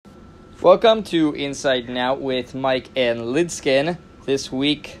Welcome to Inside and Out with Mike and Lidskin. This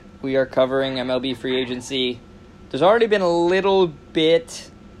week we are covering MLB free agency. There's already been a little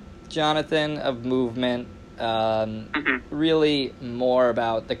bit, Jonathan, of movement. Really more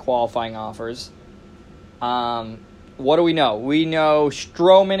about the qualifying offers. What do we know? We know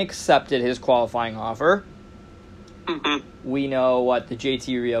Stroman accepted his qualifying offer. We know what the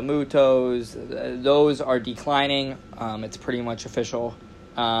JT Realmutos, those are declining. It's pretty much official.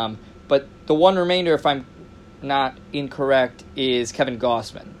 But the one remainder, if I'm not incorrect, is Kevin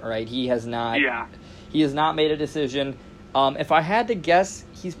Gausman, right? He has not made a decision. If I had to guess,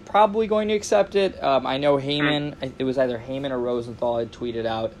 he's probably going to accept it. I know Heyman, it was either Heyman or Rosenthal had tweeted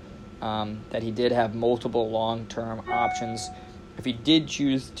out that he did have multiple long-term options if he did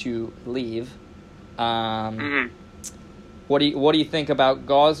choose to leave. What do you think about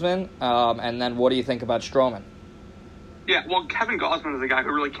Gausman? And then what do you think about Stroman? Yeah, well, Kevin Gausman is a guy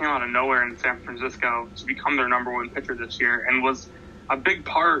who really came out of nowhere in San Francisco to become their number one pitcher this year and was a big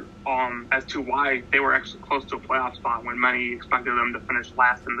part as to why they were actually close to a playoff spot when many expected them to finish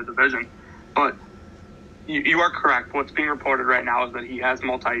last in the division. But you are correct. What's being reported right now is that he has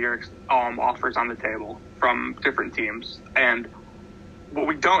multi-year offers on the table from different teams. And what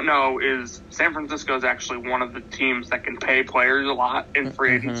we don't know is San Francisco is actually one of the teams that can pay players a lot in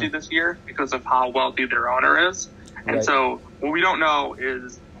free agency this year because of how wealthy their owner is. And so what we don't know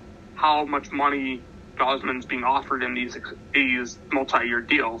is how much money Gausman's being offered in these multi-year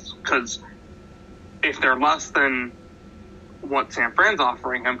deals. Because if they're less than what San Fran's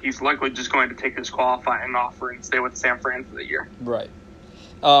offering him, he's likely just going to take his qualifying offer and stay with San Fran for the year. Right.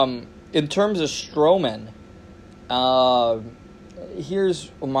 In terms of Stroman,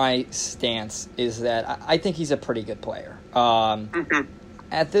 here's my stance, is that I think he's a pretty good player.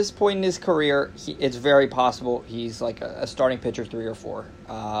 At this point in his career, it's very possible he's like a starting pitcher 3 or 4.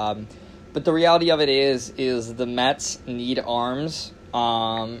 But the reality of it is the Mets need arms.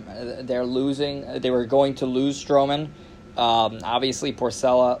 They're losing. They were going to lose Stroman. Obviously,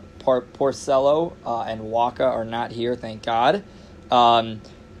 Porcello and Waka are not here, thank God.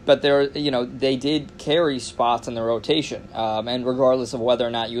 But they did carry spots in the rotation. And regardless of whether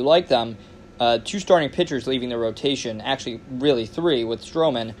or not you like them, 2 starting pitchers leaving the rotation, actually really 3 with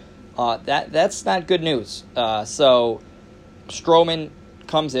Stroman, that's not good news. So Stroman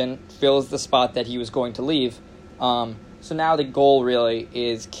comes in, fills the spot that he was going to leave. So now the goal really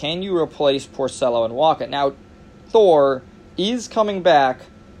is, can you replace Porcello and Waka? Now, Thor is coming back,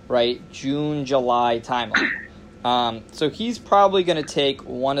 right, June, July timeline. So he's probably going to take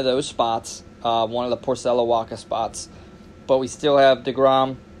one of those spots, one of the Porcello-Waka spots. But we still have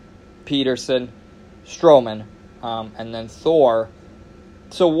DeGrom, Peterson, Stroman, and then Thor.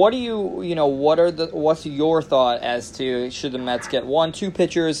 So what do what's your thought as to, should the Mets get 1, 2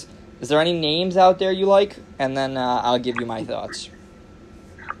 pitchers? Is there any names out there you like? And then I'll give you my thoughts.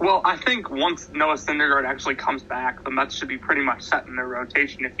 Well, I think once Noah Syndergaard actually comes back, the Mets should be pretty much set in their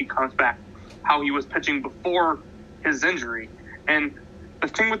rotation if he comes back how he was pitching before his injury. And the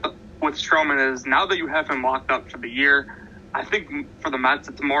thing with Stroman is, now that you have him locked up for the year, I think for the Mets,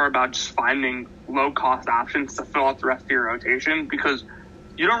 it's more about just finding low-cost options to fill out the rest of your rotation, because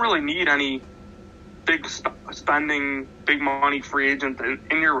you don't really need any big spending, big money free agent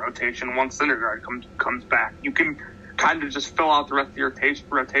in your rotation once Syndergaard comes back. You can kind of just fill out the rest of your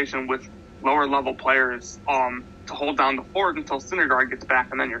rotation with lower-level players to hold down the fort until Syndergaard gets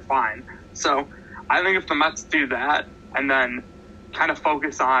back, and then you're fine. So I think if the Mets do that and then kind of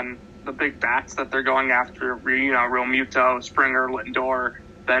focus on the big bats that they're going after, Realmuto, Springer, Lindor,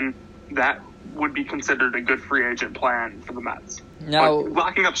 then that would be considered a good free agent plan for the Mets. Now, but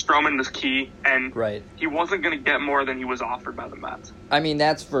locking up Stroman is key, and right, he wasn't going to get more than he was offered by the Mets. I mean,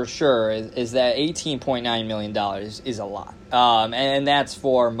 that's for sure, is that $18.9 million is a lot. And that's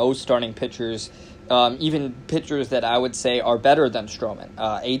for most starting pitchers, even pitchers that I would say are better than Stroman.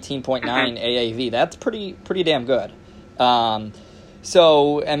 18.9 AAV, that's pretty damn good.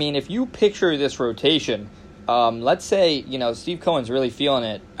 So, I mean, if you picture this rotation, let's say, Steve Cohen's really feeling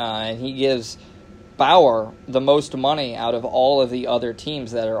it, and he gives Bauer the most money out of all of the other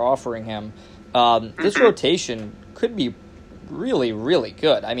teams that are offering him. This rotation could be really, really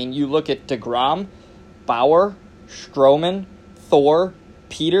good. I mean, you look at DeGrom, Bauer, Stroman, Thor,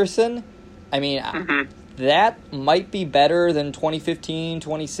 Peterson. I mean, that might be better than 2015,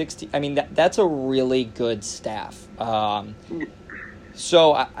 2016. I mean, that's a really good staff.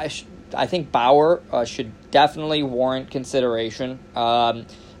 So I think Bauer should definitely warrant consideration. And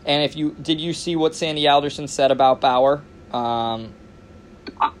did you see what Sandy Alderson said about Bauer? I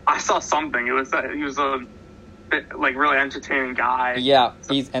saw something. It was that he was like really entertaining guy. Yeah,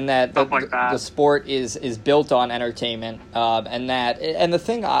 and that the sport is built on entertainment, and the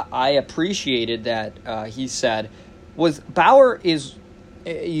thing I appreciated that he said was Bauer is,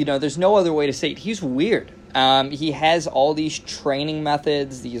 there's no other way to say it. He's weird. He has all these training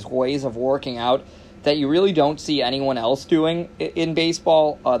methods, these ways of working out that you really don't see anyone else doing in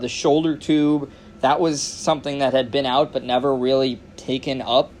baseball. The shoulder tube, that was something that had been out but never really taken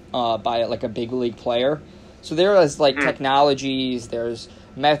up by like a big league player. So there is like technologies, there's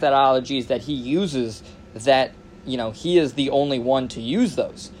methodologies that he uses that, he is the only one to use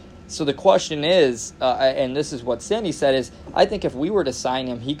those. So the question is, and this is what Sandy said, is I think if we were to sign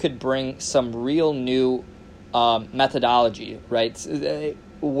him, he could bring some real new methodology, right?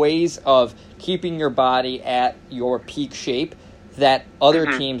 Ways of keeping your body at your peak shape that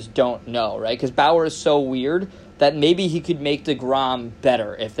other teams don't know, right? Because Bauer is so weird that maybe he could make DeGrom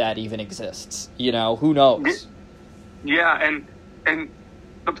better if that even exists. Who knows? Yeah, and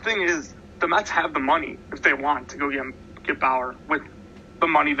the thing is, the Mets have the money if they want to go get Bauer with the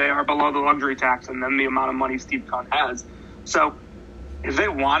money they are below the luxury tax and then the amount of money Steve Cohen has. So if they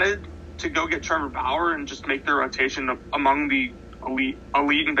wanted to go get Trevor Bauer and just make their rotation among the elite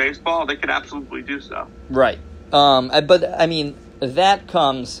in baseball, they could absolutely do so. Right. But I mean, that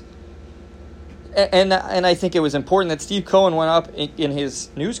comes, and I think it was important that Steve Cohen went up in his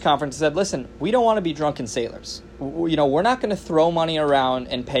news conference and said, listen, we don't want to be drunken sailors. We're not going to throw money around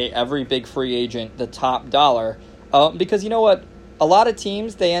and pay every big free agent the top dollar, because you know what? A lot of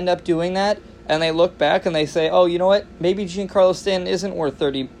teams, they end up doing that, and they look back and they say, oh, you know what? Maybe Giancarlo Stanton isn't worth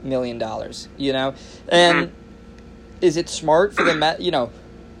 $30 million, And is it smart for the Mets?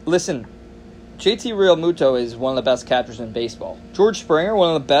 Listen, JT Realmuto is one of the best catchers in baseball. George Springer,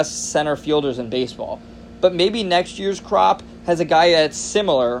 one of the best center fielders in baseball. But maybe next year's crop has a guy that's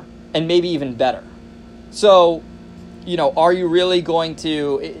similar and maybe even better. So, are you really going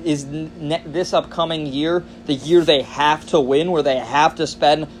to, is this upcoming year the year they have to win, where they have to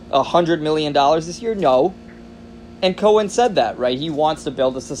spend $100 million this year? No. And Cohen said that, right? He wants to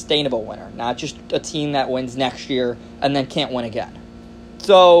build a sustainable winner, not just a team that wins next year and then can't win again.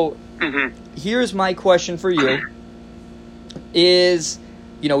 So here's my question for you is,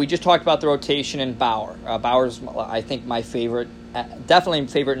 we just talked about the rotation in Bauer. Bauer's, I think, my favorite, definitely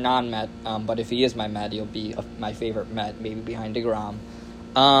favorite non-Met, but if he is my Met, he'll be my favorite Met, maybe behind DeGrom.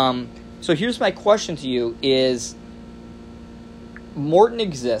 So here's my question to you is, Morton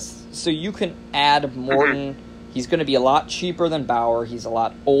exists, so you can add Morton. He's going to be a lot cheaper than Bauer. He's a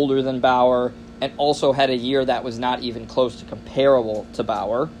lot older than Bauer, and also had a year that was not even close to comparable to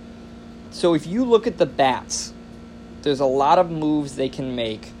Bauer. So if you look at the bats, there's a lot of moves they can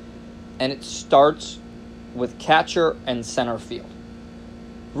make, and it starts with catcher and center field.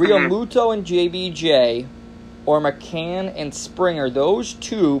 Realmuto and JBJ, or McCann and Springer, those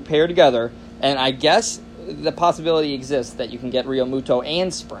two pair together, and I guess the possibility exists that you can get Realmuto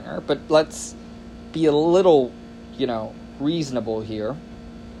and Springer, but let's be a little, reasonable here.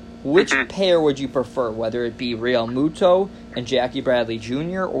 Which pair would you prefer, whether it be Realmuto and Jackie Bradley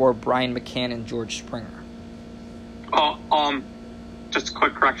Jr. or Brian McCann and George Springer? Just a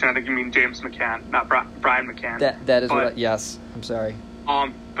quick correction. I think you mean James McCann, not Brian McCann. That is yes. I'm sorry.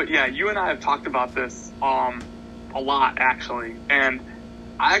 But yeah, you and I have talked about this a lot actually, and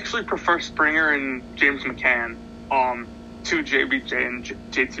I actually prefer Springer and James McCann to JBJ and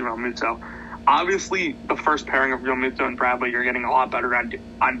JT Realmuto. Obviously, the first pairing of Realmuto and Bradley, you're getting a lot better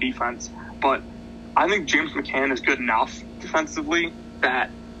on defense. But I think James McCann is good enough defensively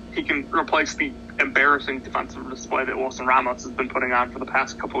that he can replace the embarrassing defensive display that Wilson Ramos has been putting on for the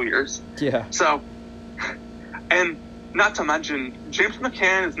past couple of years. Yeah. So, and not to mention, James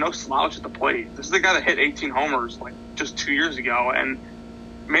McCann is no slouch at the plate. This is the guy that hit 18 homers just 2 years ago and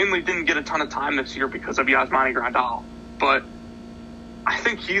mainly didn't get a ton of time this year because of Yasmani Grandal. But I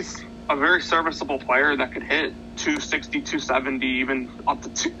think he's a very serviceable player that could hit 260, 270, even up to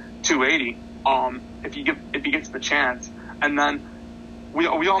 280 if he gets the chance. And then we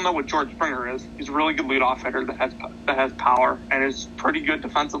all know what George Springer is. He's a really good leadoff hitter that has power and is pretty good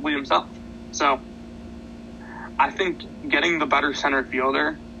defensively himself. So I think getting the better center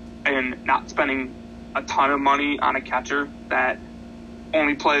fielder and not spending a ton of money on a catcher that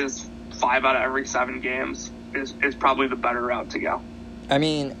only plays 5 out of every 7 games is probably the better route to go. I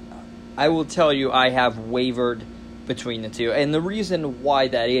mean, I will tell you I have wavered between the two. And the reason why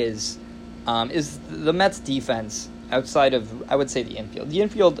that is the Mets defense outside of, I would say, the infield. The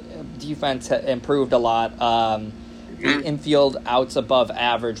infield defense improved a lot. The infield outs above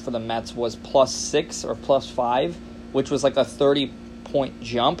average for the Mets was +6 or +5, which was like a 30-point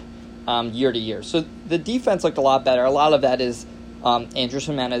jump. year to year. So the defense looked a lot better. A lot of that is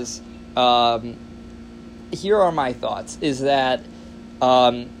Andrés Giménez. Here are my thoughts, is that,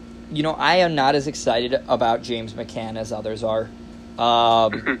 I am not as excited about James McCann as others are.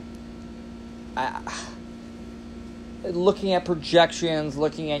 Looking at projections,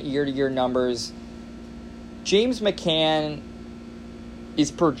 looking at year-to-year numbers, James McCann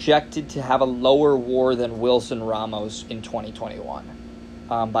is projected to have a lower WAR than Wilson Ramos in 2021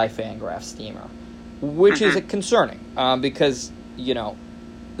 by Fangraph Steamer, which is concerning because,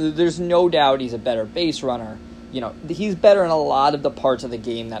 there's no doubt he's a better base runner. He's better in a lot of the parts of the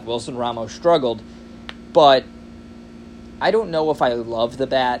game that Wilson Ramos struggled, but I don't know if I love the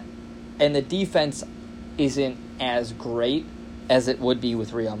bat, and the defense isn't as great as it would be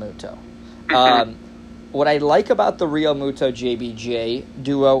with Real Muto. What I like about the Real Muto JBJ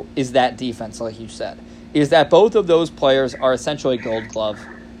duo is that defense, like you said, is that both of those players are essentially Gold Glove,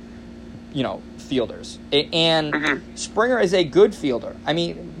 fielders, and Springer is a good fielder. I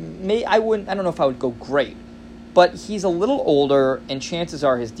mean, I don't know if I would go great, but he's a little older, and chances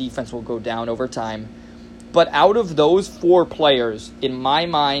are his defense will go down over time. But out of those four players, in my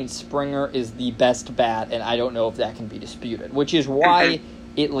mind, Springer is the best bat, and I don't know if that can be disputed, which is why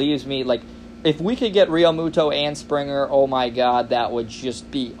it leaves me, if we could get Real Muto and Springer, oh my God, that would just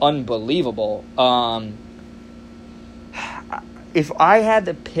be unbelievable. If I had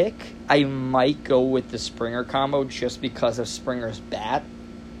to pick, I might go with the Springer combo just because of Springer's bat.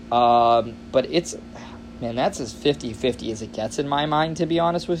 But that's as 50-50 as it gets in my mind, to be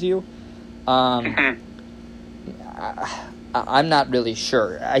honest with you. I'm not really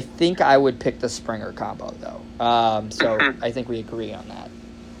sure. I think I would pick the Springer combo, though. So I think we agree on that.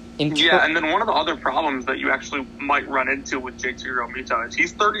 And then one of the other problems that you actually might run into with JT Realmuto is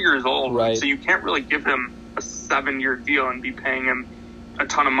he's 30 years old, right? So you can't really give him a 7-year deal and be paying him a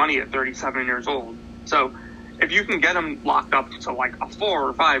ton of money at 37 years old. So if you can get him locked up to a 4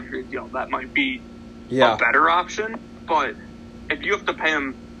 or 5 year deal, that might be a better option. But if you have to pay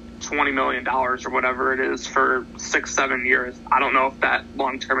him $20 million or whatever it is for 6-7 years, I don't know if that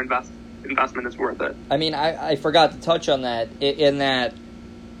long-term investment is worth it. I mean, I forgot to touch on that, in that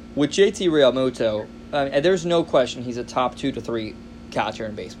with JT Realmuto, there's no question he's a top 2 to 3 catcher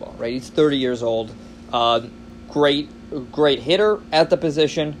in baseball, right? He's 30 years old, great hitter at the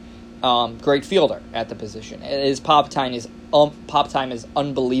position, great fielder at the position. His pop time is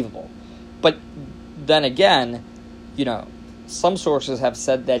unbelievable. But then again, some sources have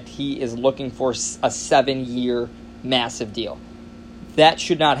said that he is looking for a 7-year massive deal. That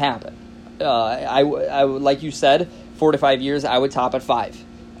should not happen. I would, like you said, 4 to 5 years, I would top at 5.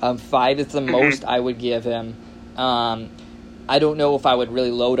 5 is the most I would give him. I don't know if I would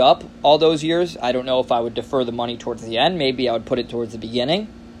really load up all those years. I don't know if I would defer the money towards the end. Maybe I would put it towards the beginning.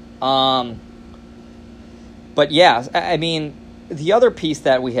 But yeah, I mean, the other piece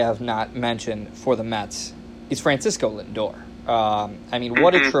that we have not mentioned for the Mets is Francisco Lindor.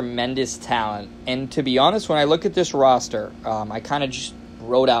 What a tremendous talent. And to be honest, when I look at this roster, I kind of just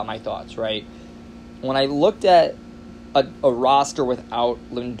wrote out my thoughts, right? When I looked at a roster without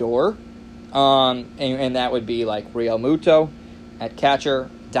Lindor, and that would be like Real Muto at catcher,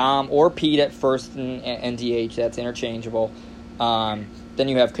 Dom or Pete at first and DH, that's interchangeable. Then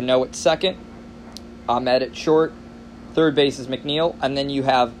you have Cano at second, Ahmed at short, third base is McNeil, and then you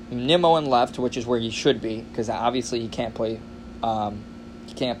have Nimmo in left, which is where he should be, because obviously he can't play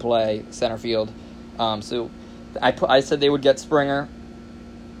center field. So I said they would get Springer,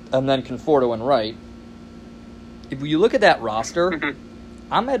 and then Conforto in right. If you look at that roster,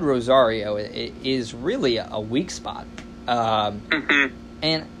 Ahmed Rosario is really a weak spot.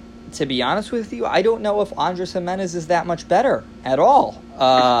 And to be honest with you, I don't know if Andrés Giménez is that much better at all.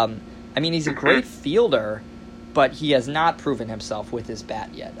 He's a great fielder, but he has not proven himself with his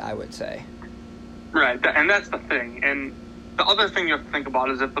bat yet, I would say. Right, and that's the thing. And the other thing you have to think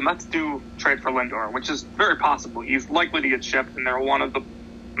about is if the Mets do trade for Lindor, which is very possible, he's likely to get shipped, and they're one of the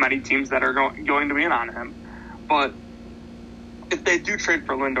many teams that are going to be in on him. But if they do trade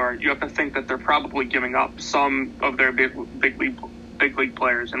for Lindor, you have to think that they're probably giving up some of their big league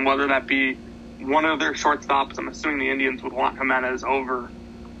players, and whether that be one of their shortstops, I'm assuming the Indians would want Giménez over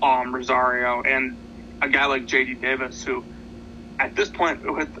Rosario, and a guy like J.D. Davis, who at this point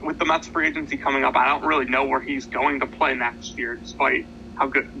with the Mets free agency coming up, I don't really know where he's going to play next year, despite how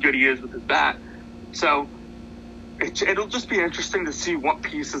good he is with his bat. So it'll just be interesting to see what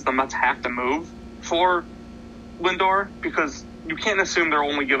pieces the Mets have to move for Lindor, because you can't assume they're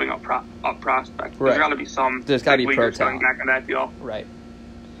only giving up prospects. Right. There's got to be some. There's got to be pro talent back in that deal. Right.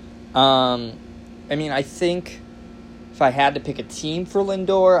 I think if if I had to pick a team for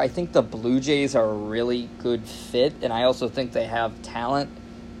Lindor, I think the Blue Jays are a really good fit, and I also think they have talent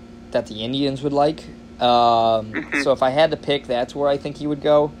that the Indians would like. So if I had to pick, that's where I think he would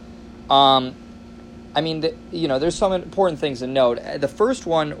go. I mean, there's some important things to note. The first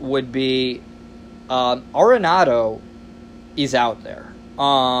one would be Arenado is out there.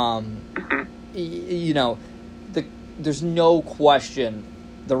 There's no question.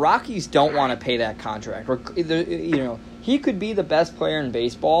 The Rockies don't want to pay that contract. He could be the best player in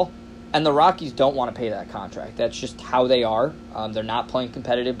baseball, and the Rockies don't want to pay that contract. That's just how they are. They're not playing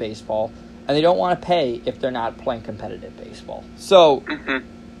competitive baseball, and they don't want to pay if they're not playing competitive baseball. So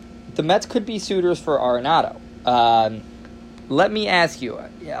the Mets could be suitors for Arenado. Let me ask you,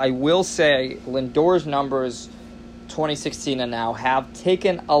 I will say Lindor's numbers 2016 and now have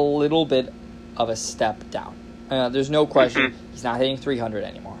taken a little bit of a step down. There's no question he's not hitting 300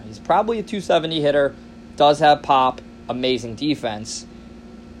 anymore. He's probably a 270 hitter, does have pop, amazing defense.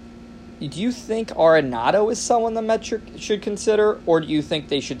 Do you think Arenado is someone the Mets should consider, or do you think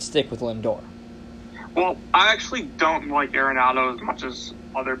they should stick with Lindor? Well, I actually don't like Arenado as much as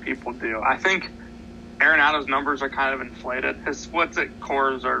other people do. I think Arenado's numbers are kind of inflated. His splits at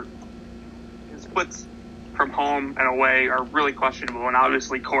Coors his splits from home and away are really questionable, and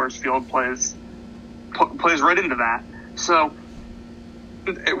obviously Coors Field plays right into that. So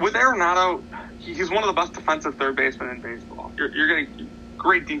with Arenado, he's one of the best defensive third basemen in baseball. You're getting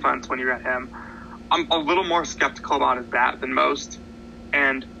great defense when you get him. I'm a little more skeptical about his bat than most,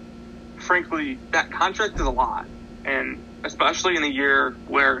 and frankly, that contract is a lot, and especially in a year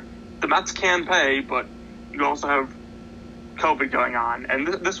where the Mets can pay, but you also have COVID going on. And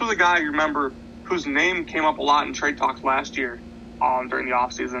this was a guy, you remember, whose name came up a lot in trade talks last year during the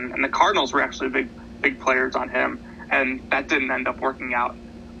offseason, and the Cardinals were actually big players on him, and that didn't end up working out.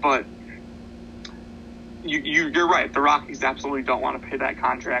 But you're right. The Rockies absolutely don't want to pay that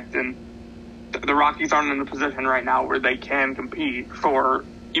contract, and the Rockies aren't in a position right now where they can compete for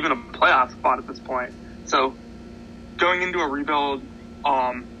even a playoff spot at this point. So going into a rebuild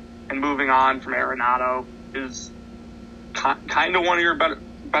and moving on from Arenado is kind of one of your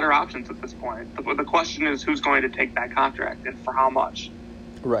better options at this point. The question is who's going to take that contract and for how much.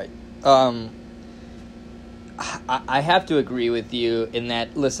 Right. I have to agree with you in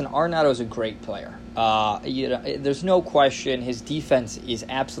that, listen, Arenado's a great player. There's no question his defense is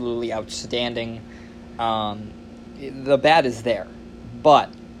absolutely outstanding. The bat is there. But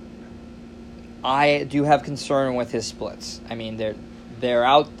I do have concern with his splits. I mean, they're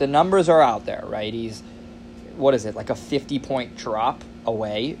out. The numbers are out there, right? He's, what is it, like a 50-point drop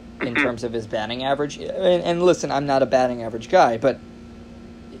away in terms of his batting average. And listen, I'm not a batting average guy, but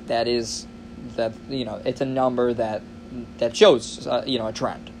it's a number that shows a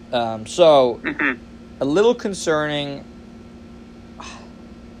trend. So a little concerning.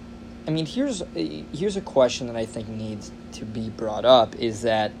 I mean, here's a question that I think needs to be brought up, is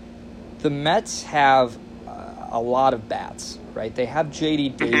that the Mets have a lot of bats, right? They have J.D.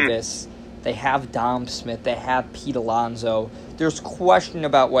 Davis, they have Dom Smith, they have Pete Alonso. There's question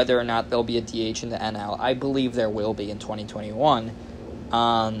about whether or not there'll be a DH in the NL. I believe there will be in 2021.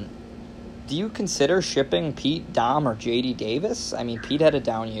 Do you consider shipping Pete, Dom, or J.D. Davis? I mean, Pete had a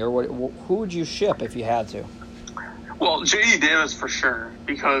down year. Who would you ship if you had to? Well, J.D. Davis for sure,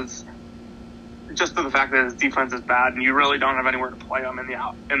 because just to the fact that his defense is bad and you really don't have anywhere to play him in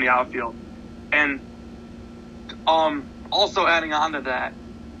the outfield. And also adding on to that,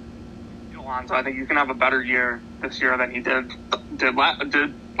 Alonso, I think you can have a better year this year than he did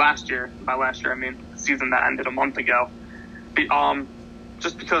last year. By last year, I mean the season that ended a month ago.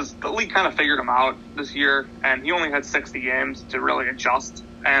 Just because the league kind of figured him out this year, and he only had 60 games to really adjust.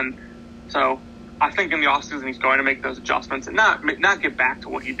 And so I think in the offseason he's going to make those adjustments and not get back to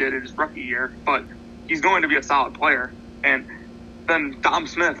what he did in his rookie year, but he's going to be a solid player. And then Dom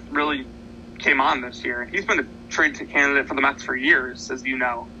Smith really came on this year. He's been a trade candidate for the Mets for years, as you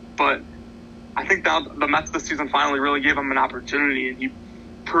know. But I think now the Mets this season finally really gave him an opportunity, and he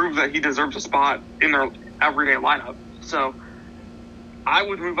proved that he deserves a spot in their everyday lineup. So I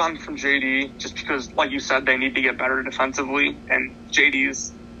would move on from JD just because, like you said, they need to get better defensively, and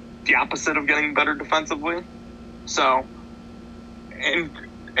JD's the opposite of getting better defensively. So, and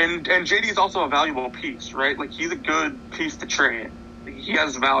JD's also a valuable piece, right? Like, he's a good piece to trade. He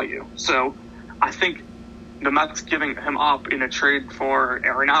has value. So I think the Mets giving him up in a trade for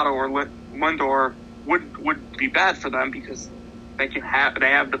Arenado or Lindor would be bad for them because they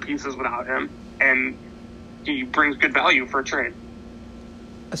have the pieces without him, and he brings good value for a trade.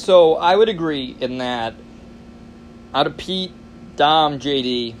 So I would agree in that out of Pete, Dom,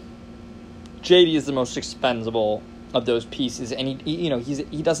 JD is the most expendable those pieces, and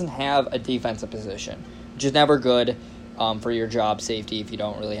he doesn't have a defensive position, which is never good for your job safety if you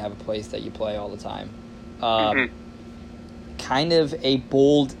don't really have a place that you play all the time. Kind of a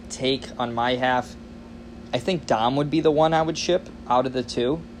bold take on my half. I think Dom would be the one I would ship out of the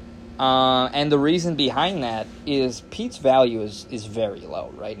two. And the reason behind that is Pete's value is very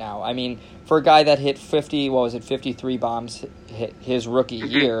low right now. I mean, for a guy that hit 53 bombs his rookie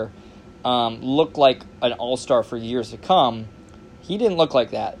year, looked like an all-star for years to come, he didn't look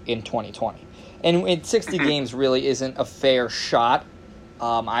like that in 2020. And in 60 games really isn't a fair shot,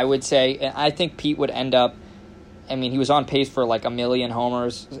 I would say. And I think Pete would end up, I mean, he was on pace for like 1 million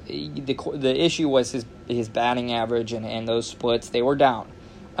homers. The issue was his batting average and those splits. They were down.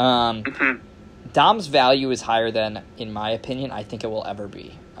 Dom's value is higher than, in my opinion, I think it will ever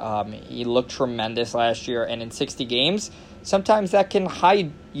be. He looked tremendous last year, and in 60 games, sometimes that can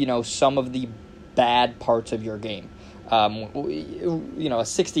hide, some of the bad parts of your game. A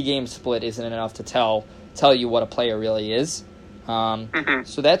 60-game split isn't enough to tell you what a player really is.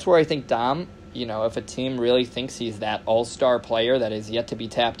 So that's where I think Dom, if a team really thinks he's that all-star player that is yet to be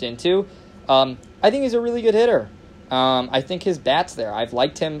tapped into, I think he's a really good hitter. I think his bat's there. I've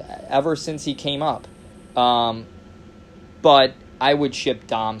liked him ever since he came up. But I would ship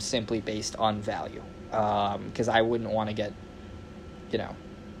Dom simply based on value. Because I wouldn't want to get,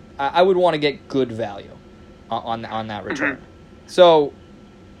 I would want to get good value on that return. So,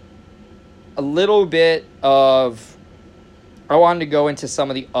 a little bit of, I wanted to go into some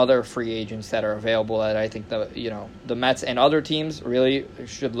of the other free agents that are available that I think the Mets and other teams really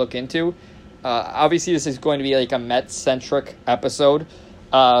should look into. Obviously, this is going to be like a Mets-centric episode.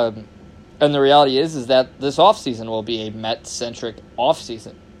 And the reality is that this offseason will be a Mets-centric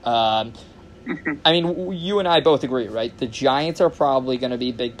offseason. I mean, you and I both agree, right? The Giants are probably going to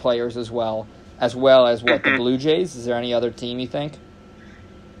be big players as well as what, the Blue Jays? Is there any other team you think?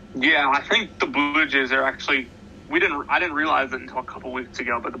 Yeah, I think the Blue Jays are actually, I didn't realize it until a couple weeks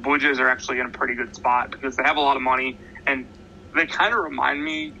ago, but the Blue Jays are actually in a pretty good spot because they have a lot of money, and they kind of remind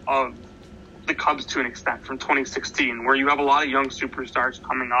me of the Cubs to an extent from 2016, where you have a lot of young superstars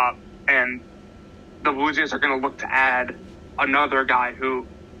coming up, and the Blue Jays are going to look to add another guy who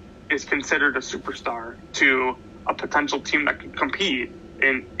is considered a superstar to a potential team that could compete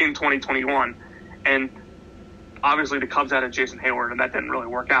in 2021. And obviously the Cubs added Jason Hayward, and that didn't really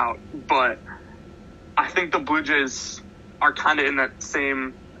work out. But I think the Blue Jays are kind of in that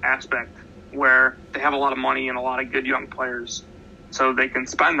same aspect where they have a lot of money and a lot of good young players, so they can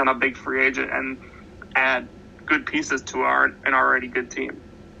spend on a big free agent and add good pieces to an already good team.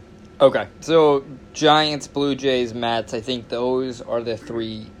 Okay, so Giants, Blue Jays, Mets, I think those are the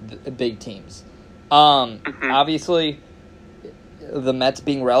three big teams. Obviously, the Mets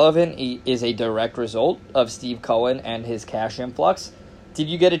being relevant is a direct result of Steve Cohen and his cash influx. Did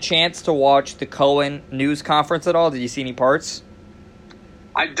you get a chance to watch the Cohen news conference at all? Did you see any parts?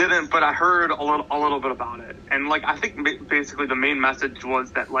 I didn't, but I heard a little bit about it. And, I think basically the main message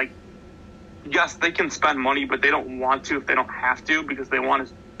was that, yes, they can spend money, but they don't want to if they don't have to, because they want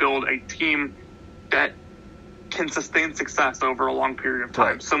to build a team that can sustain success over a long period of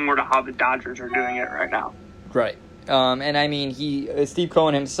time, similar to how the Dodgers are doing it right now. Right. And, I mean, Steve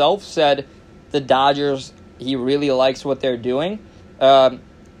Cohen himself said the Dodgers, he really likes what they're doing.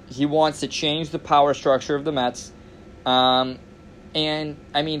 He wants to change the power structure of the Mets. And,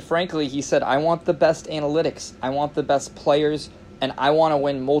 I mean, frankly, he said, I want the best analytics. I want the best players, and I want to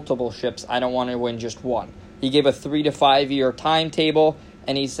win multiple ships. I don't want to win just one. He gave a 3 to 5 year timetable,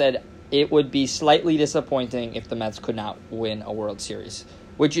 and he said it would be slightly disappointing if the Mets could not win a World Series,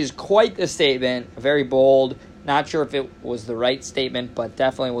 which is quite the statement, very bold. Not sure if it was the right statement, but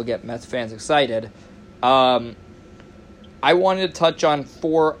definitely will get Mets fans excited. I wanted to touch on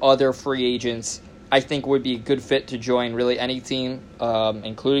 4 other free agents I think would be a good fit to join really any team,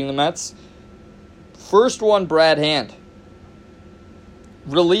 including the Mets. First one, Brad Hand.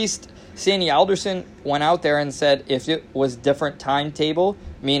 Released, Sandy Alderson went out there and said if it was different timetable,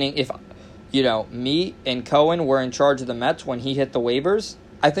 meaning if, me and Cohen were in charge of the Mets when he hit the waivers,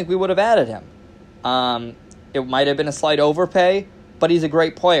 I think we would have added him. It might have been a slight overpay, but he's a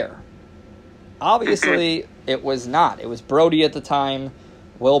great player. Obviously, it was not. It was Brody at the time,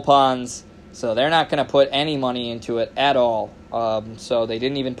 Wilpons, so they're not going to put any money into it at all. So they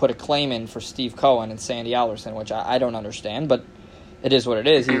didn't even put a claim in for Steve Cohen and Sandy Alderson, which I don't understand, but it is what it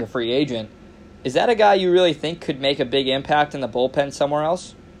is. He's a free agent. Is that a guy you really think could make a big impact in the bullpen somewhere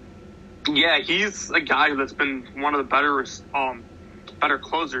else? Yeah, he's a guy that's been one of the better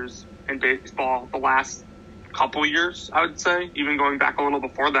closers in baseball the last couple years, I would say, even going back a little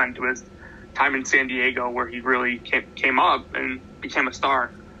before then to his time in San Diego where he really came up and became a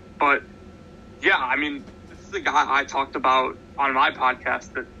star. But, yeah, I mean, this is a guy I talked about on my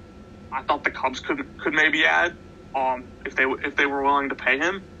podcast that I thought the Cubs could maybe add if they were willing to pay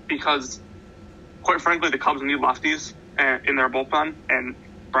him, because, quite frankly, the Cubs need lefties in their bullpen, and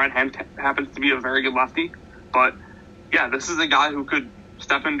Brad Hand happens to be a very good lefty. But, yeah, this is a guy who could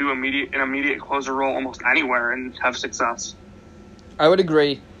step into an immediate closer role almost anywhere and have success. I would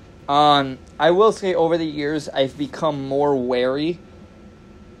agree. I will say over the years I've become more wary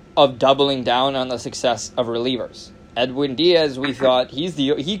of doubling down on the success of relievers. Edwin Diaz, we thought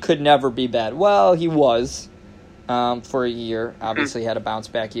he could never be bad. Well, he was for a year. Obviously had a bounce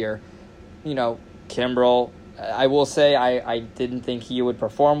back year. You know, Kimbrel, I will say I didn't think he would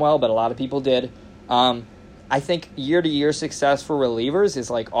perform well, but a lot of people did. I think year-to-year success for relievers is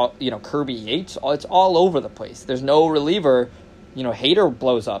like, Kirby Yates. It's all over the place. There's no reliever. Hader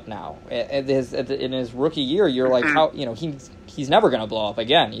blows up now. In his rookie year, you're like, how he's never going to blow up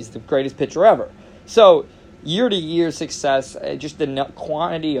again. He's the greatest pitcher ever. So year-to-year success, just the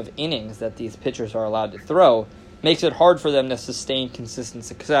quantity of innings that these pitchers are allowed to throw, makes it hard for them to sustain consistent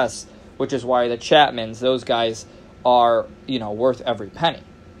success, which is why the Chapmans, those guys, are worth every penny.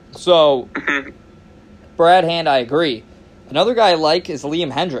 So Brad Hand, I agree. Another guy I like is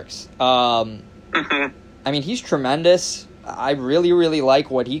Liam Hendriks. I mean, he's tremendous. I really, really like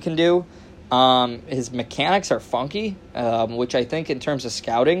what he can do. His mechanics are funky, which I think in terms of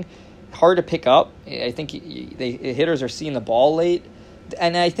scouting, hard to pick up. I think the hitters are seeing the ball late.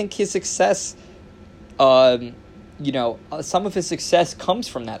 And I think his success, some of his success comes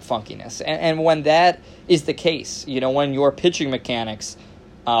from that funkiness. And when that is the case, when your pitching mechanics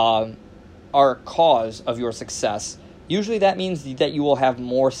are a cause of your success, usually that means that you will have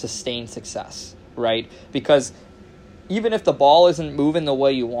more sustained success, right? Because even if the ball isn't moving the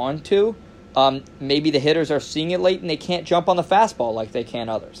way you want to, maybe the hitters are seeing it late and they can't jump on the fastball like they can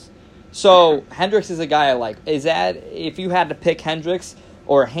others. So Hendriks is a guy I like. Is that, if you had to pick Hendriks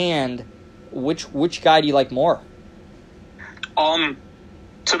or Hand, which guy do you like more?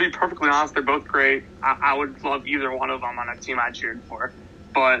 To be perfectly honest, they're both great. I would love either one of them on a team I cheered for.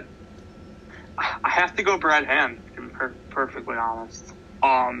 But I have to go Brad Hand, to be perfectly honest.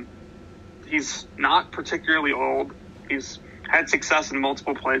 He's not particularly old. He's had success in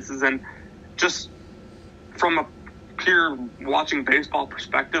multiple places, and just from a pure watching baseball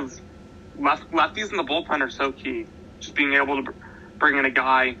perspective, lefties in the bullpen are so key. Just being able to bring in a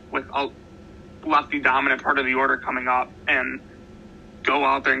guy with a lefty dominant part of the order coming up and go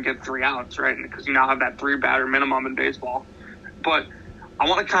out there and get 3 outs, right? Because you now have that 3-batter minimum in baseball. But I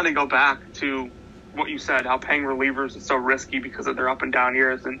want to kind of go back to what you said, how paying relievers is so risky because of their up and down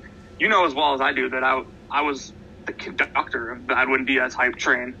years. And you know as well as I do that I was the conductor of the Edwin Diaz hype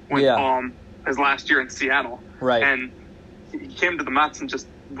train with his last year in Seattle. Right. And he came to the Mets and just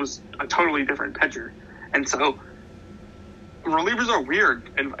was a totally different pitcher. And so relievers are weird,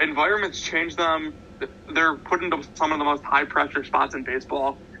 and environments change them. They're put into some of the most high-pressure spots in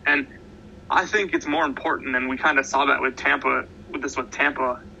baseball. And I think it's more important, and we kind of saw that with Tampa in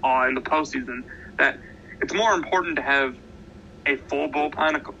the postseason, that it's more important to have a full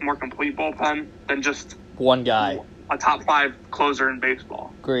bullpen, a more complete bullpen, than just one guy, a top 5 closer in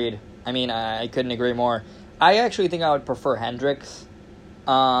baseball. Agreed. I mean, I couldn't agree more. I actually think I would prefer Hendriks.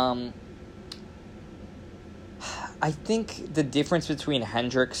 I think the difference between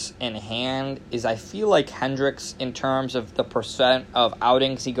Hendriks and Hand is I feel like Hendriks, in terms of the percent of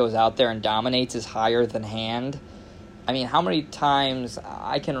outings he goes out there and dominates, is higher than Hand. I mean, how many times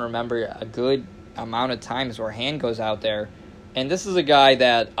I can remember a good amount of times where Hand goes out there, and this is a guy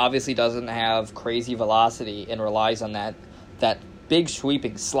that obviously doesn't have crazy velocity and relies on that big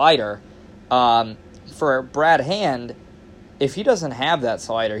sweeping slider. For Brad Hand, if he doesn't have that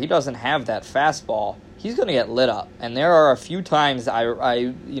slider, he doesn't have that fastball, he's going to get lit up. And there are a few times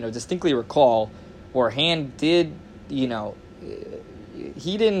I distinctly recall where Hand did, he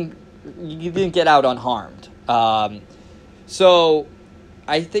didn't get out unharmed. So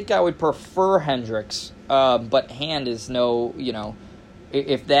I think I would prefer Hendriks, but Hand is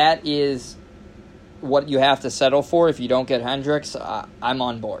if that is what you have to settle for, if you don't get Hendriks, I'm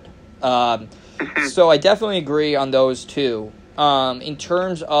on board. So I definitely agree on those two. In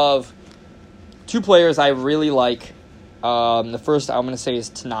terms of two players I really like, the first I'm going to say is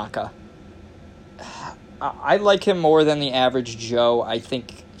Tanaka. I like him more than the average Joe. I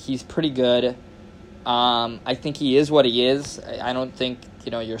think he's pretty good. I think he is what he is. I don't think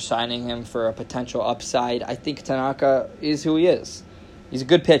you're signing him for a potential upside. I think Tanaka is who he is. He's a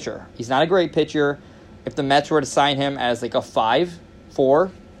good pitcher. He's not a great pitcher. If the Mets were to sign him as like a 5-4,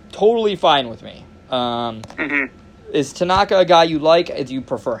 totally fine with me. Is Tanaka a guy you like? Do you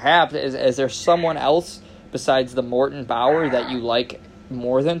prefer Happ? Is there someone else besides the Morton Bauer that you like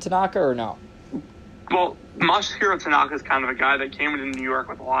more than Tanaka, or no? Well, Masahiro Tanaka is kind of a guy that came into New York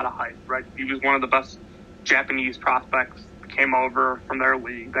with a lot of hype, right? He was one of the best Japanese prospects that came over from their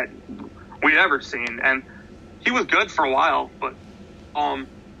league that we'd ever seen, and he was good for a while, but I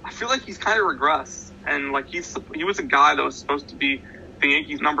feel like he's kind of regressed, and like he was a guy that was supposed to be the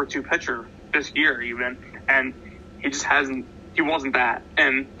Yankees' number 2 pitcher this year even, and he just he wasn't that,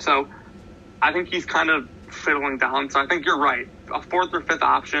 and so I think he's kind of fiddling down. So I think you're right. A 4th or 5th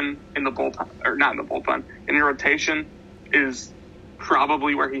option in the bullpen, or not in the bullpen, in the rotation is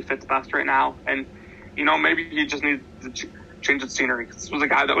probably where he fits best right now. And, maybe he just needs to change the scenery. This was a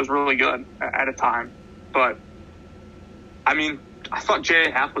guy that was really good at a time. But, I mean, I thought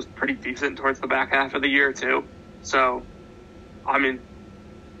J.A. Happ was pretty decent towards the back half of the year, too. So, I mean,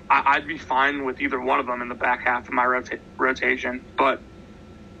 I'd be fine with either one of them in the back half of my rotation. But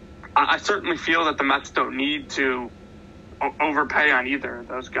I certainly feel that the Mets don't need to overpay on either of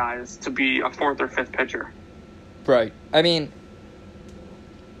those guys to be a 4th or 5th pitcher. Right. I mean,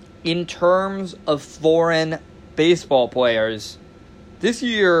 in terms of foreign baseball players, this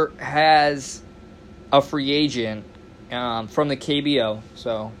year has a free agent from the KBO.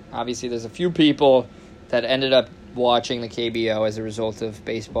 So, obviously, there's a few people that ended up watching the KBO as a result of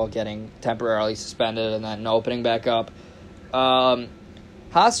baseball getting temporarily suspended and then opening back up.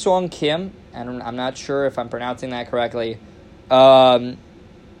 Ha-Sung Kim, and I'm not sure if I'm pronouncing that correctly,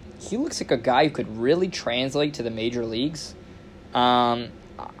 he looks like a guy who could really translate to the major leagues. A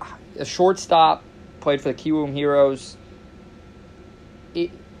shortstop, played for the Kiwoom Heroes.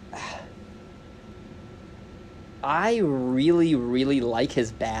 I really, really like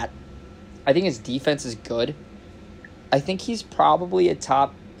his bat. I think his defense is good. I think he's probably a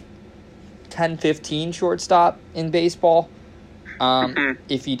top 10-15 shortstop in baseball.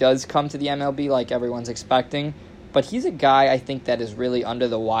 If he does come to the MLB like everyone's expecting. But he's a guy I think that is really under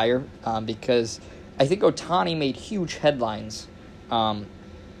the wire because I think Ohtani made huge headlines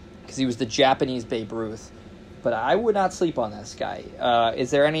because he was the Japanese Babe Ruth. But I would not sleep on this guy.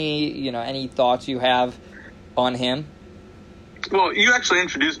 Is there any thoughts you have on him? Well, you actually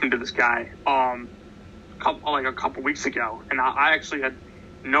introduced me to this guy a couple weeks ago, and I actually had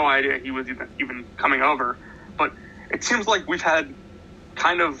no idea he was even coming over. But it seems like we've had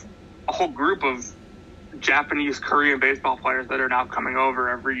kind of a whole group of Japanese, Korean baseball players that are now coming over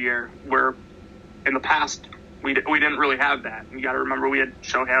every year, where in the past we didn't really have that. You got to remember we had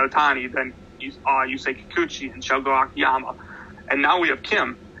Shohei Ohtani, then Yusei Kikuchi and Shogo Akiyama, and now we have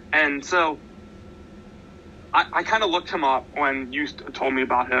Kim. And so I kind of looked him up when you told me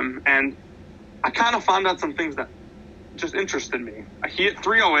about him, and I kind of found out some things that just interested me. He hit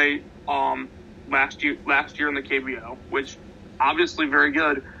 308 last year in the KBO, which obviously very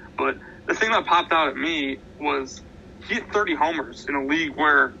good, but the thing that popped out at me was he hit 30 homers in a league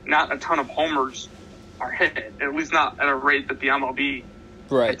where not a ton of homers are hit, at least not at a rate that the MLB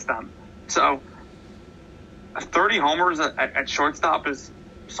hits them. So 30 homers at shortstop is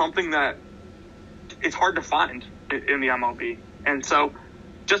something that it's hard to find in the MLB. And so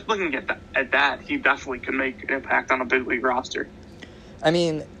just looking at that, he definitely could make an impact on a big league roster. I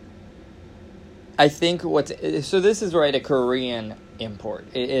mean, I think so this is a Korean import,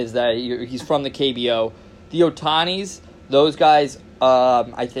 is that he's from the KBO. The Ohtanis, those guys,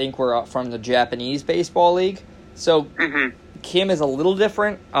 I think were from the Japanese Baseball League. So Kim is a little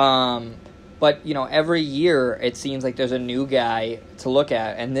different, but every year it seems like there's a new guy to look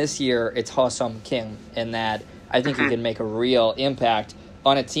at, and this year it's Ha-Sung Kim, in that I think he can make a real impact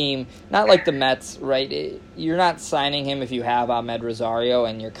on a team, not like the Mets, right? You're not signing him if you have Ahmed Rosario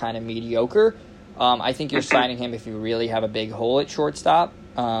and you're kind of mediocre. I think you're signing him if you really have a big hole at shortstop.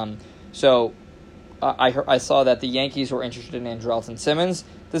 So I saw that the Yankees were interested in Andrelton Simmons.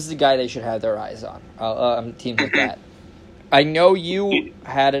 This is a guy they should have their eyes on, teams like that. I know you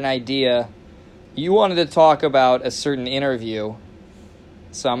had an idea. You wanted to talk about a certain interview,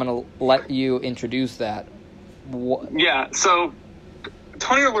 so I'm going to let you introduce that. Yeah, so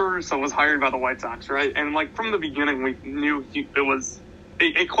Tony La Russa was hired by the White Sox, right? And from the beginning, we knew it was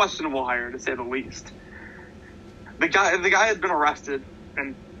a questionable hire, to say the least. The guy had been arrested,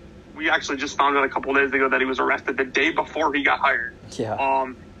 and we actually just found out a couple of days ago that he was arrested the day before he got hired. Yeah.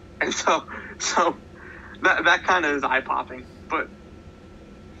 And so that kind of is eye popping.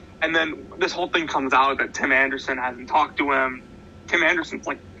 And then this whole thing comes out that Tim Anderson hasn't talked to him. Tim Anderson's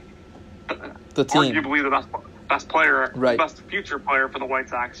the team, arguably the best player, right, best future player for the White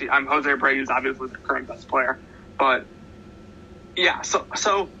Sox. Jose Abreu is obviously the current best player, but yeah.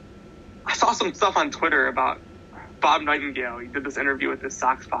 So I saw some stuff on Twitter about Bob Nightingale. He did this interview with this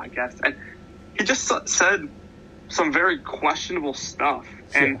Sox podcast, and he just said some very questionable stuff,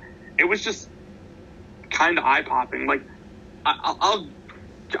 and it was just kind of eye-popping. Like,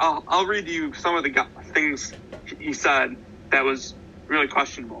 I'll read you some of the things he said that was really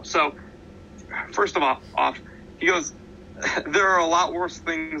questionable. So, first of all, he goes, "There are a lot worse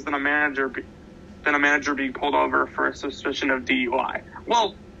things than a manager being pulled over for a suspicion of DUI."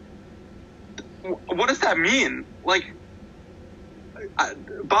 Well, what does that mean? Like,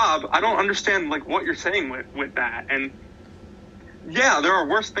 Bob, I don't understand like what you're saying with that. And yeah, there are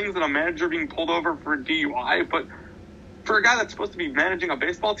worse things than a manager being pulled over for DUI, but for a guy that's supposed to be managing a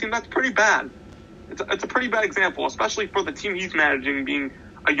baseball team, that's pretty bad. It's a pretty bad example, especially for the team he's managing being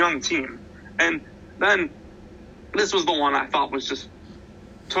a young team. And then this was the one I thought was just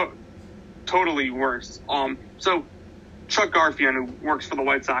totally worse. So Chuck Garfield, who works for the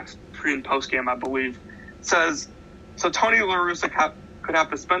White Sox pre- and post-game, I believe, says, so Tony La Russa could have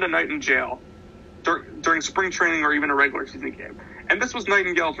to spend a night in jail during spring training or even a regular season game. And this was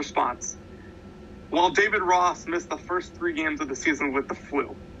Nightingale's response. While David Ross missed the first 3 games of the season with the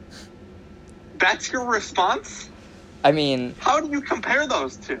flu. That's your response? I mean... How do you compare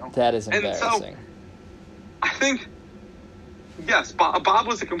those two? That is embarrassing. And so, I think, yes, Bob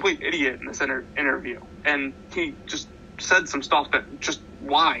was a complete idiot in this interview. And he just said some stuff that just,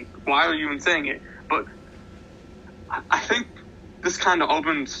 why? Why are you even saying it? But I think this kind of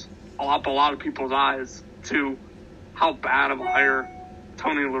opens up a lot of people's eyes to how bad of a hire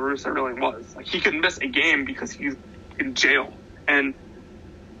Tony La Russa really was. Like, he could miss a game because he's in jail. And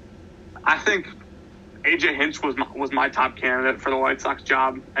I think AJ Hinch was my top candidate for the White Sox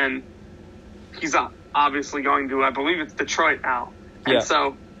job, and he's obviously going to, I believe it's Detroit now. And yeah.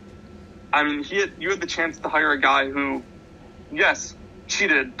 So, I mean, you had the chance to hire a guy who, yes,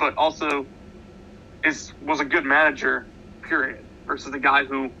 cheated, but also was a good manager, period, versus a guy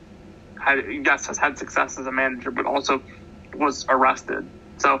who has had success as a manager, but also was arrested.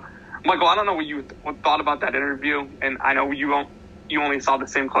 So, Michael, I don't know what you thought about that interview, and I know you only saw the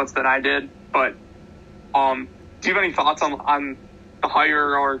same clips that I did, but do you have any thoughts on the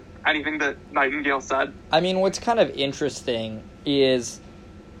hire or anything that Nightingale said? I mean, what's kind of interesting is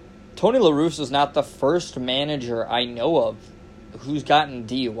Tony La Russa is not the first manager I know of who's gotten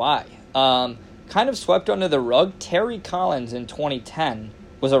DUI. Kind of swept under the rug, Terry Collins in 2010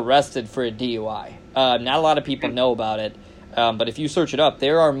 was arrested for a DUI. Not a lot of people know about it, but if you search it up,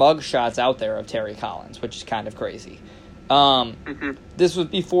 there are mug shots out there of Terry Collins, which is kind of crazy. This was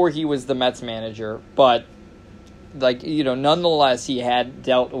before he was the Mets manager, but nonetheless, he had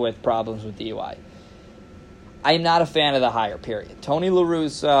dealt with problems with DUI. I'm not a fan of the hire, period. Tony La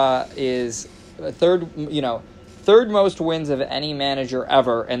Russa is third most wins of any manager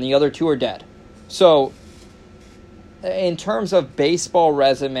ever, and the other 2 are dead. So, in terms of baseball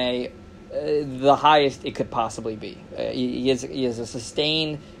resume, the highest it could possibly be. He has a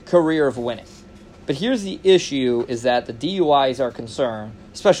sustained career of winning. But here's the issue, is that the DUIs are concerned,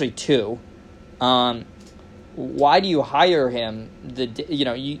 especially 2. Why do you hire him?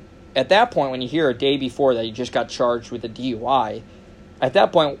 At that point, when you hear a day before that he just got charged with a DUI, at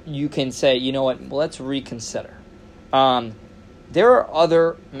that point you can say, you know what, let's reconsider. There are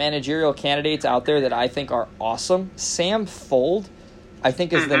other managerial candidates out there that I think are awesome. Sam Fuld, I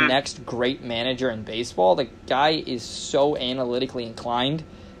think, is the next great manager in baseball. The guy is so analytically inclined.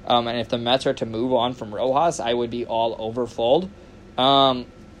 And if the Mets are to move on from Rojas, I would be all over Fuld. But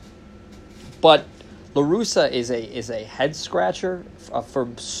La Russa is a head scratcher for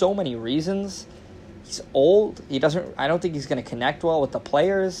so many reasons. He's old. I don't think he's going to connect well with the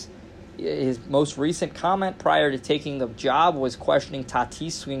players. His most recent comment prior to taking the job was questioning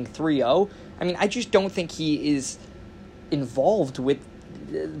Tatis swinging 3-0. I mean, I just don't think he is involved with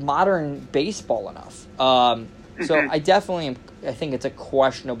modern baseball enough. So I definitely I think it's a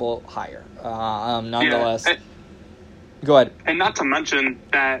questionable hire. Nonetheless, go ahead. And not to mention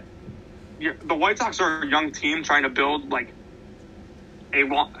that the White Sox are a young team trying to build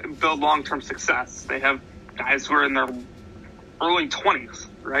build long-term success. They have guys who are in their early 20s,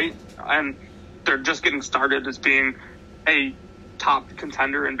 right? And they're just getting started as being a top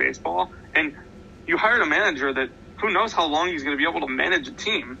contender in baseball. And you hired a manager that who knows how long he's going to be able to manage a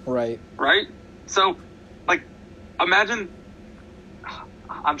team. Right. Right? So, imagine,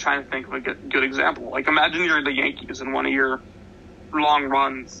 I'm trying to think of a good example. Imagine you're the Yankees in one of your long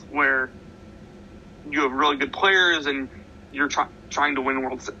runs where you have really good players and you're trying to win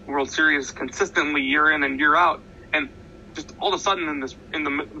World Series consistently year in and year out. And just all of a sudden in the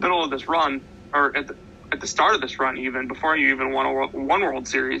middle of this run, or at the start of this run even, before you even won World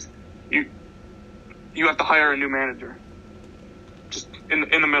Series, you have to hire a new manager. Just in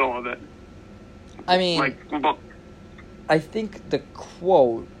the middle of it. I mean, I think the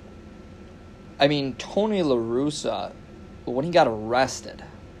quote. I mean, Tony La Russa, when he got arrested.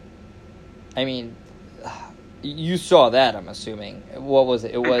 I mean, you saw that. I'm assuming. What was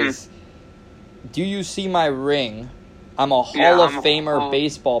it? It was. Do you see my ring? I'm a Hall of Famer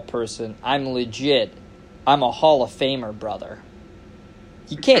baseball person. I'm legit. I'm a Hall of Famer, brother.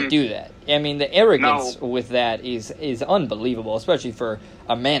 You can't do that. I mean, the arrogance with that is unbelievable, especially for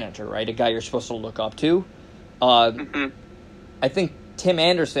a manager, right? A guy you're supposed to look up to. I think Tim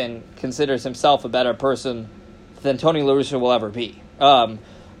Anderson considers himself a better person than Tony La Russa will ever be.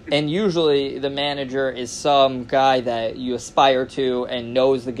 And usually the manager is some guy that you aspire to and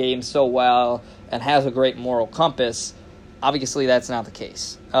knows the game so well and has a great moral compass. Obviously, that's not the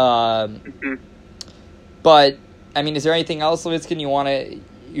case. But I mean, is there anything else, Levitskin, you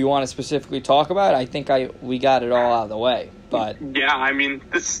want to specifically talk about? I think we got it all out of the way. But yeah, I mean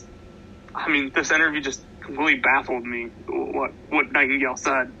this interview just completely baffled me. What Nightingale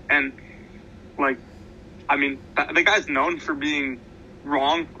said, and the guy's known for being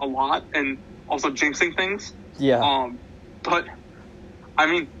wrong a lot and also jinxing things. Yeah. But I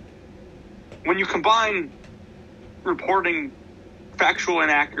mean, when you combine reporting factual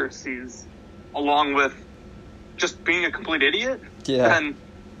inaccuracies along with just being a complete idiot, then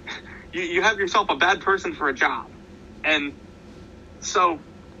you have yourself a bad person for a job. And so,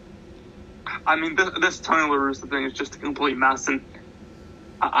 I mean, this Tony La Russa thing is just a complete mess, and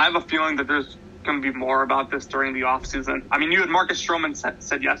I have a feeling that there's going to be more about this during the offseason. I mean, you had Marcus Stroman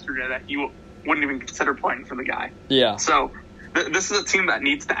said yesterday that he wouldn't even consider playing for the guy. Yeah. So this is a team that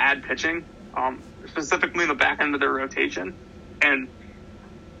needs to add pitching, specifically in the back end of their rotation, and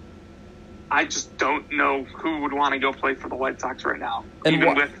I just don't know who would want to go play for the White Sox right now.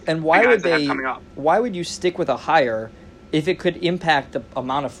 And why would you stick with a hire if it could impact the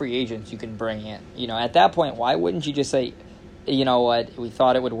amount of free agents you can bring in? You know, at that point, why wouldn't you just say, you know what, we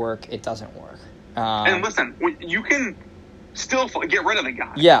thought it would work, it doesn't work. And listen, you can still get rid of the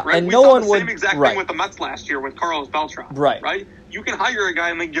guy. Yeah, right? and we no saw one the would. Same exact right. thing with the Mets last year with Carlos Beltran. Right. You can hire a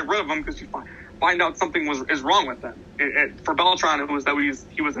guy and then get rid of him because you find out something is wrong with them. For Beltran, it was that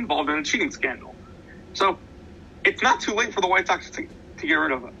he was involved in a cheating scandal. So it's not too late for the White Sox to get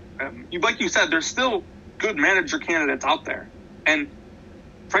rid of him. Like you said, there's still good manager candidates out there, and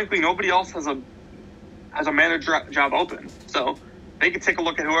frankly, nobody else has a manager job open. So they can take a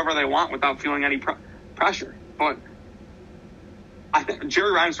look at whoever they want without feeling any pressure. But I think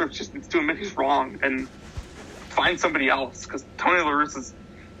Jerry Reinsdorf just needs to admit he's wrong and find somebody else, because Tony La Russa is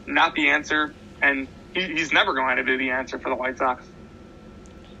not the answer, and he's never going to be the answer for the White Sox.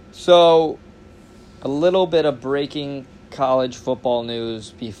 So, a little bit of breaking college football news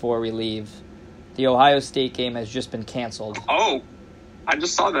before we leave. The Ohio State game has just been canceled. Oh, I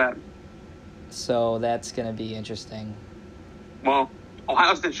just saw that. So that's going to be interesting. Well,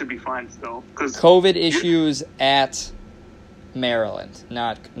 Ohio State should be fine still. Cause COVID issues at Maryland,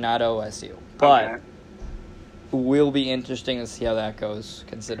 not OSU. But it will be interesting to see how that goes,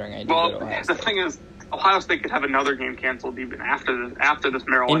 considering I do go to Ohio State. The thing is, Ohio State could have another game canceled even after this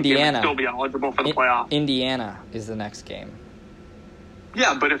Maryland game and still be eligible for the playoff. Indiana is the next game.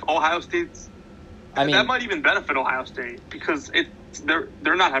 Yeah, but if Ohio State's... that might even benefit Ohio State, because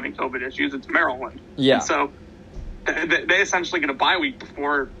they're not having COVID issues. It's Maryland. Yeah. And so they essentially get a bye week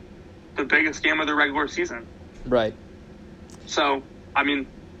before the biggest game of their regular season. Right. So, I mean,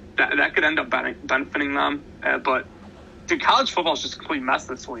 that could end up benefiting them. But, dude, college football is just a complete mess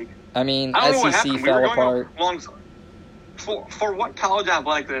this week. I mean, I don't know SEC fell apart. For what college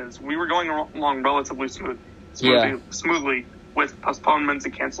athletics is, we were going along relatively smoothly with postponements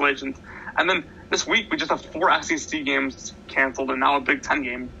and cancellations. And then this week, we just have 4 SEC games canceled and now a Big Ten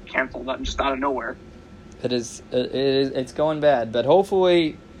game canceled just out of nowhere. It's going bad, but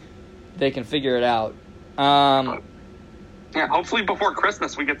hopefully they can figure it out. Hopefully before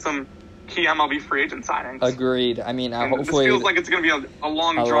Christmas we get some key MLB free agent signings. Agreed. I mean, hopefully... This feels like it's going to be a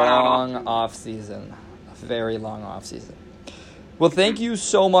long, drawn-out off-season. A very long off-season. Well, thank you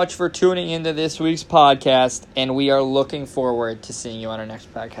so much for tuning into this week's podcast, and we are looking forward to seeing you on our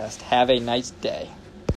next podcast. Have a nice day.